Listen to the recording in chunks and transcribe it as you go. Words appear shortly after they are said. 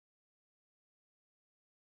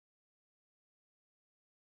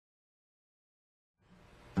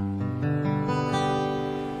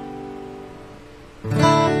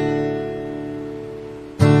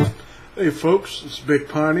Hey folks, it's Big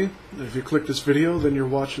Piney. If you click this video, then you're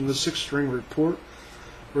watching the 6-string report.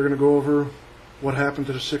 We're going to go over what happened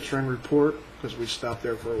to the 6-string report, because we stopped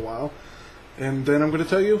there for a while. And then I'm going to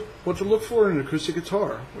tell you what to look for in an acoustic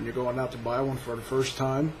guitar when you're going out to buy one for the first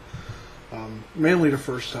time. Mainly the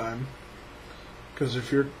first time, because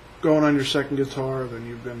if you're going on your second guitar, then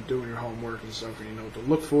you've been doing your homework and stuff and you know what to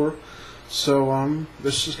look for. So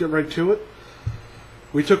let's just get right to it.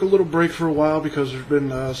 We took a little break for a while because there's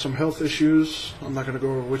been some health issues. I'm not going to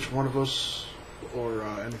go over which one of us or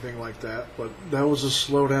anything like that, but that was a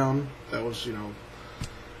slowdown. That was,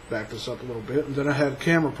 backed us up a little bit. And then I had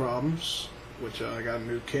camera problems, which I got a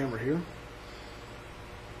new camera here.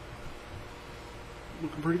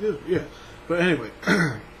 Looking pretty good, yeah. But anyway,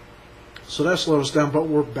 so that slowed us down, but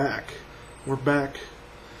we're back. We're back,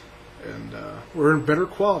 and we're in better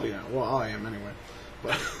quality now. Well, I am anyway.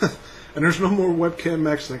 But and there's no more webcam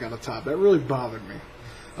Max thing on the top. That really bothered me.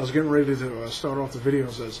 I was getting ready to start off the video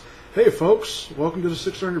and says, "Hey folks, welcome to the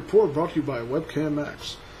 6-string report brought to you by Webcam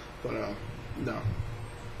Max." But no.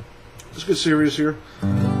 Let's get serious here.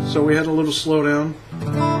 So we had a little slowdown, and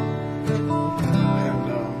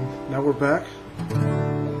now we're back.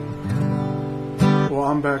 Well,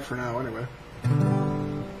 I'm back for now anyway.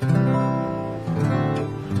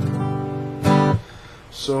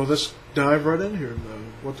 So let's dive right in here.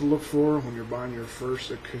 What to look for when you're buying your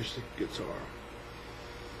first acoustic guitar.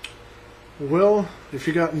 Well, if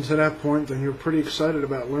you gotten to that point, then you're pretty excited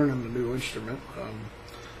about learning the new instrument.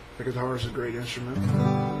 The guitar is a great instrument.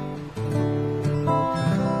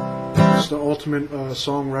 It's the ultimate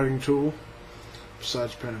songwriting tool,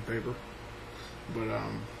 besides pen and paper. But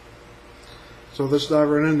so let's dive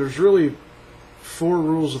right in. There's really 4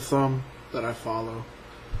 rules of thumb that I follow.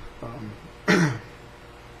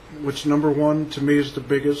 Which number 1 to me is the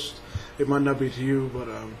biggest. It might not be to you, but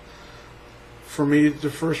for me, the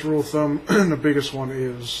first rule of thumb, the biggest one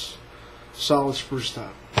is solid spruce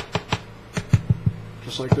top,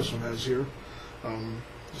 just like this one has here.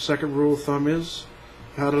 The second rule of thumb is,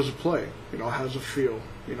 how does it play? How does it feel?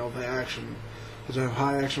 The action. Does it have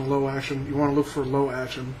high action, low action? You want to look for low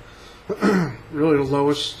action, really the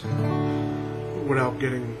lowest, without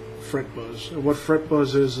getting fret buzz. And what fret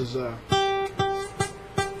buzz is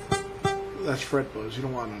that's fret buzz. You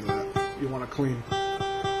don't want none of that. You want a clean.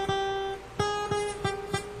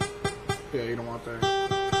 Yeah, you don't want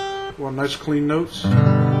that. You want nice clean notes.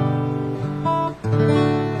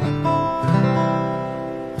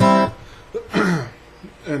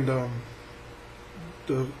 And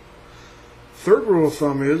the third rule of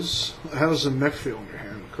thumb is, how does the neck feel in your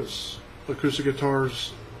hand? Because acoustic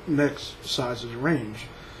guitars' neck sizes range,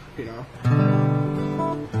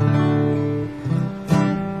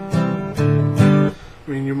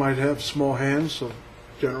 I mean, you might have small hands, so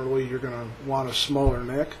generally you're going to want a smaller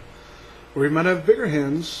neck. Or you might have bigger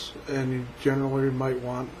hands, and you generally might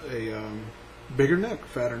want a bigger neck,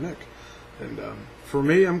 fatter neck. And for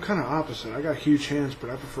me, I'm kind of opposite. I got huge hands, but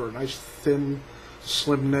I prefer a nice, thin,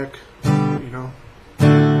 slim neck,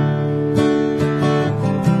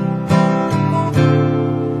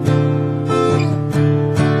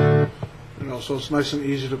 So it's nice and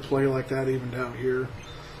easy to play like that, even down here.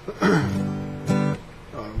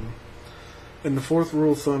 And the fourth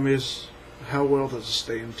rule of thumb is, how well does it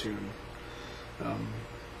stay in tune?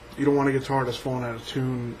 You don't want a guitar that's falling out of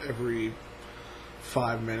tune every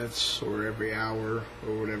 5 minutes or every hour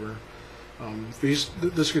or whatever. This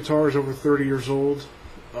guitar is over 30 years old.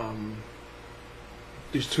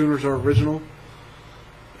 These tuners are original,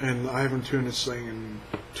 and I haven't tuned this thing in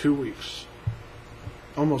 2 weeks.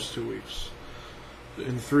 Almost 2 weeks.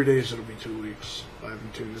 In 3 days it'll be 2 weeks. I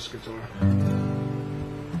haven't tuned this guitar.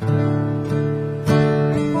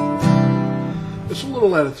 It's a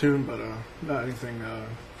little out of tune, but not anything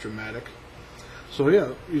dramatic. So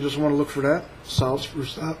yeah, you just want to look for that solid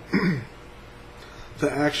spruce top.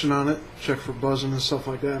 The action on it, check for buzzing and stuff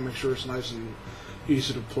like that. Make sure it's nice and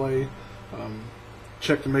easy to play.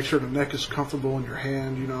 Check to make sure the neck is comfortable in your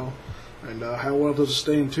hand, and how well does it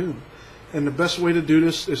stay in tune. And the best way to do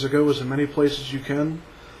this is to go as many places as you can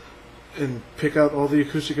and pick out all the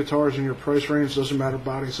acoustic guitars in your price range. Doesn't matter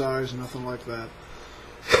body size, nothing like that.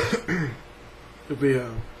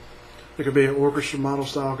 It could be an orchestra model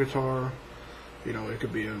style guitar, it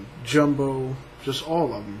could be a jumbo, just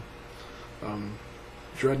all of them.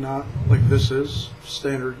 Dreadnought, like this is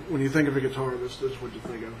standard. When you think of a guitar, this is what you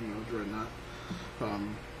think of, Dreadnought.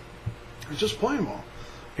 Just play them all,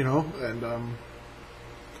 and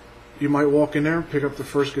you might walk in there and pick up the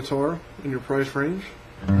first guitar in your price range,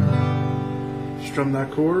 strum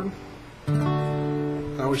that chord.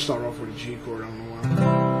 I always start off with a G chord, I don't know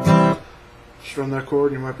why. strum that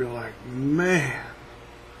chord, and you might be like, man,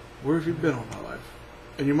 where have you been all my life?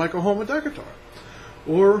 And you might go home with that guitar.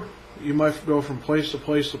 Or you might go from place to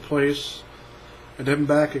place to place and then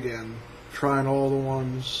back again, trying all the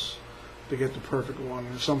ones to get the perfect one.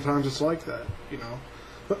 And sometimes it's like that, you know.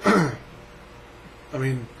 I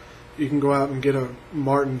mean, you can go out and get a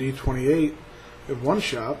Martin D28 at one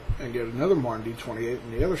shop and get another Martin D28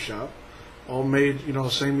 in the other shop, all made, you know,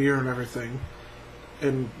 the same year and everything.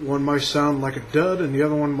 And one might sound like a dud, and the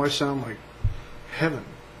other one might sound like heaven.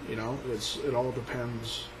 You know, it all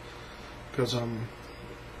depends. Because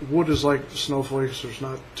wood is like snowflakes. There's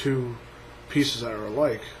not two pieces that are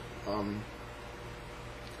alike.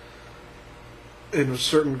 In a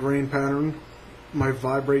certain grain pattern, might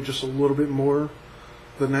vibrate just a little bit more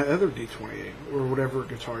than that other D28 or whatever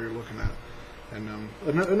guitar you're looking at. And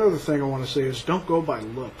another thing I want to say is don't go by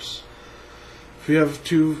looks. If you have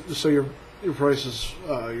two, say your price is,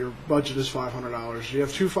 your budget is $500. You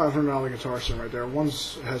have two $500 guitars sitting right there. One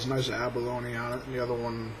has nice abalone on it, and the other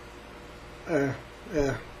one,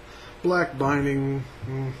 black binding,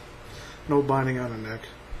 no binding on the neck.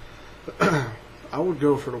 I would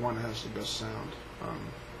go for the one that has the best sound.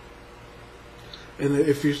 And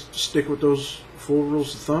if you stick with those 4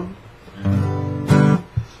 rules of thumb,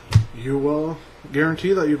 you will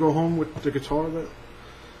guarantee that you go home with the guitar that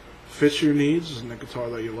fits your needs, and the guitar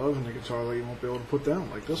that you love, and the guitar that you won't be able to put down,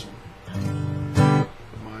 like this one.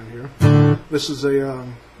 Mine here. This is a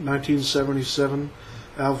 1977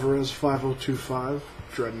 Alvarez 5025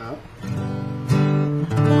 Dreadnought.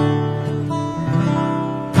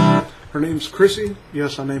 Her name's Chrissy.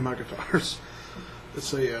 Yes, I name my guitars.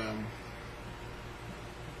 It's a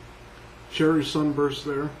cherry sunburst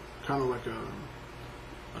there, kind of like a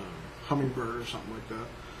hummingbird or something like that.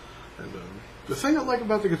 And the thing I like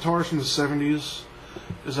about the guitars from the 70s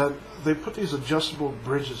is that they put these adjustable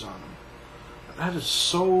bridges on them. That is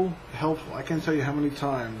so helpful. I can't tell you how many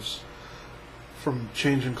times from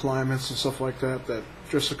changing climates and stuff like that that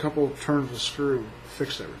just a couple of turns of the screw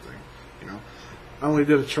fixed everything. You know, I only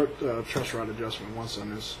did a truss rod adjustment once on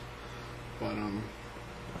this, but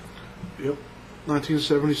yep,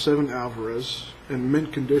 1977 Alvarez in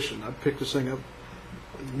mint condition. I picked this thing up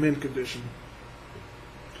in mint condition.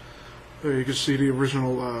 There you can see the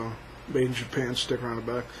original made in Japan sticker on the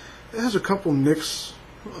back. It has a couple nicks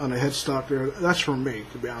on the headstock there. That's from me,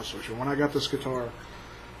 to be honest with you. When I got this guitar,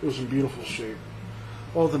 it was in beautiful shape.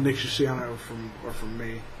 All the nicks you see on it are from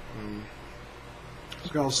me.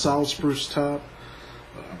 It's got a solid spruce top.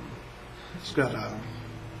 It's got a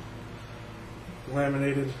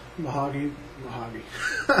laminated mahogany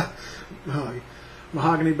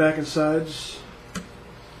back and sides.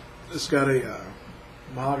 It's got a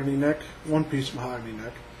mahogany neck, one-piece mahogany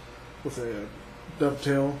neck with a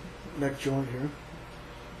dovetail neck joint here,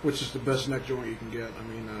 which is the best neck joint you can get. I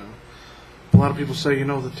mean, a lot of people say, you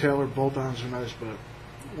know, the Taylor bolt-ons are nice, but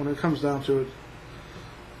when it comes down to it,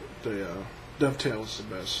 the dovetail is the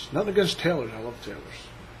best. Nothing against Taylors. I love Taylors.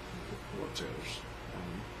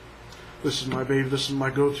 This is my baby. This is my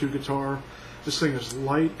go-to guitar. This thing is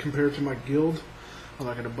light compared to my Guild. I'm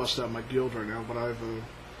not going to bust out my Guild right now, but I have a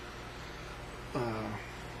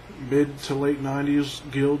mid to late 90s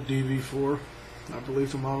Guild DV4, I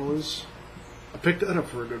believe the model is. I picked that up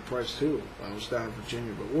for a good price too. I was down in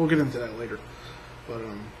Virginia, but we'll get into that later. But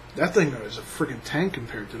that thing though is a freaking tank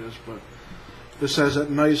compared to this. But this has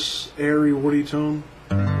that nice airy woody tone.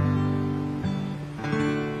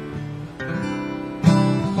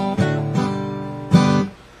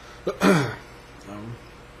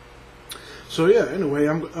 So yeah, anyway,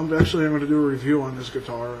 I'm going to do a review on this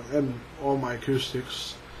guitar and all my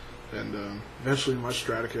acoustics, and eventually my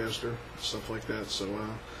Stratocaster, stuff like that. So,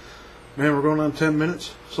 man, we're going on 10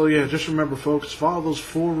 minutes. So yeah, just remember, folks, follow those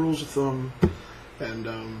 4 rules of thumb, and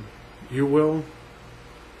you will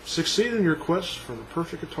succeed in your quest for the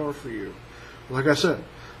perfect guitar for you. Like I said,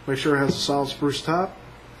 make sure it has a solid spruce top.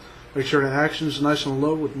 Make sure the action is nice and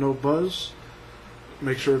low with no buzz.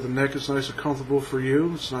 Make sure the neck is nice and comfortable for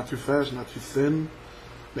you. It's not too fast, not too thin.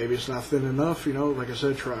 Maybe it's not thin enough, you know. Like I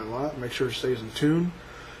said, try a lot. Make sure it stays in tune.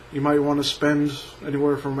 You might want to spend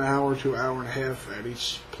anywhere from an hour to an hour and a half at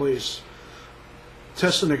each place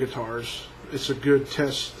testing the guitars. It's a good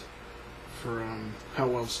test for how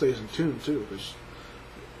well it stays in tune, too. Because,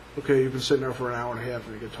 okay, you've been sitting there for an hour and a half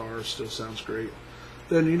and the guitar still sounds great.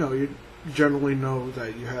 Then, you know, you generally know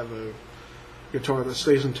that you have a guitar that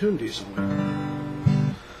stays in tune decently.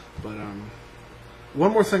 But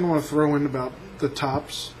one more thing I want to throw in about the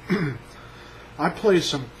tops. I play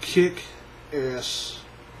some kick-ass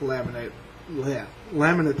laminate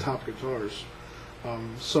top guitars.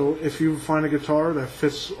 So if you find a guitar that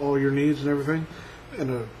fits all your needs and everything, and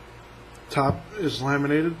the top is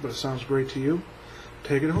laminated but it sounds great to you,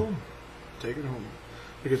 take it home. Take it home.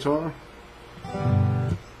 The guitar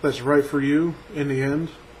that's right for you in the end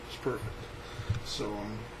is perfect. So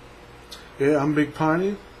yeah, I'm Big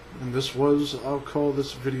Piney, and this was, I'll call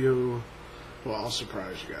this video, well, I'll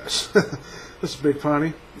surprise you guys. This is Big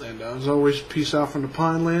Piney, and as always, peace out from the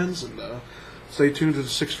Pinelands, and stay tuned to the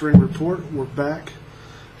 6-String Report. We're back,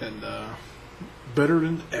 and better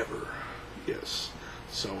than ever. Yes.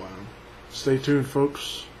 So stay tuned,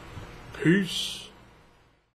 folks. Peace.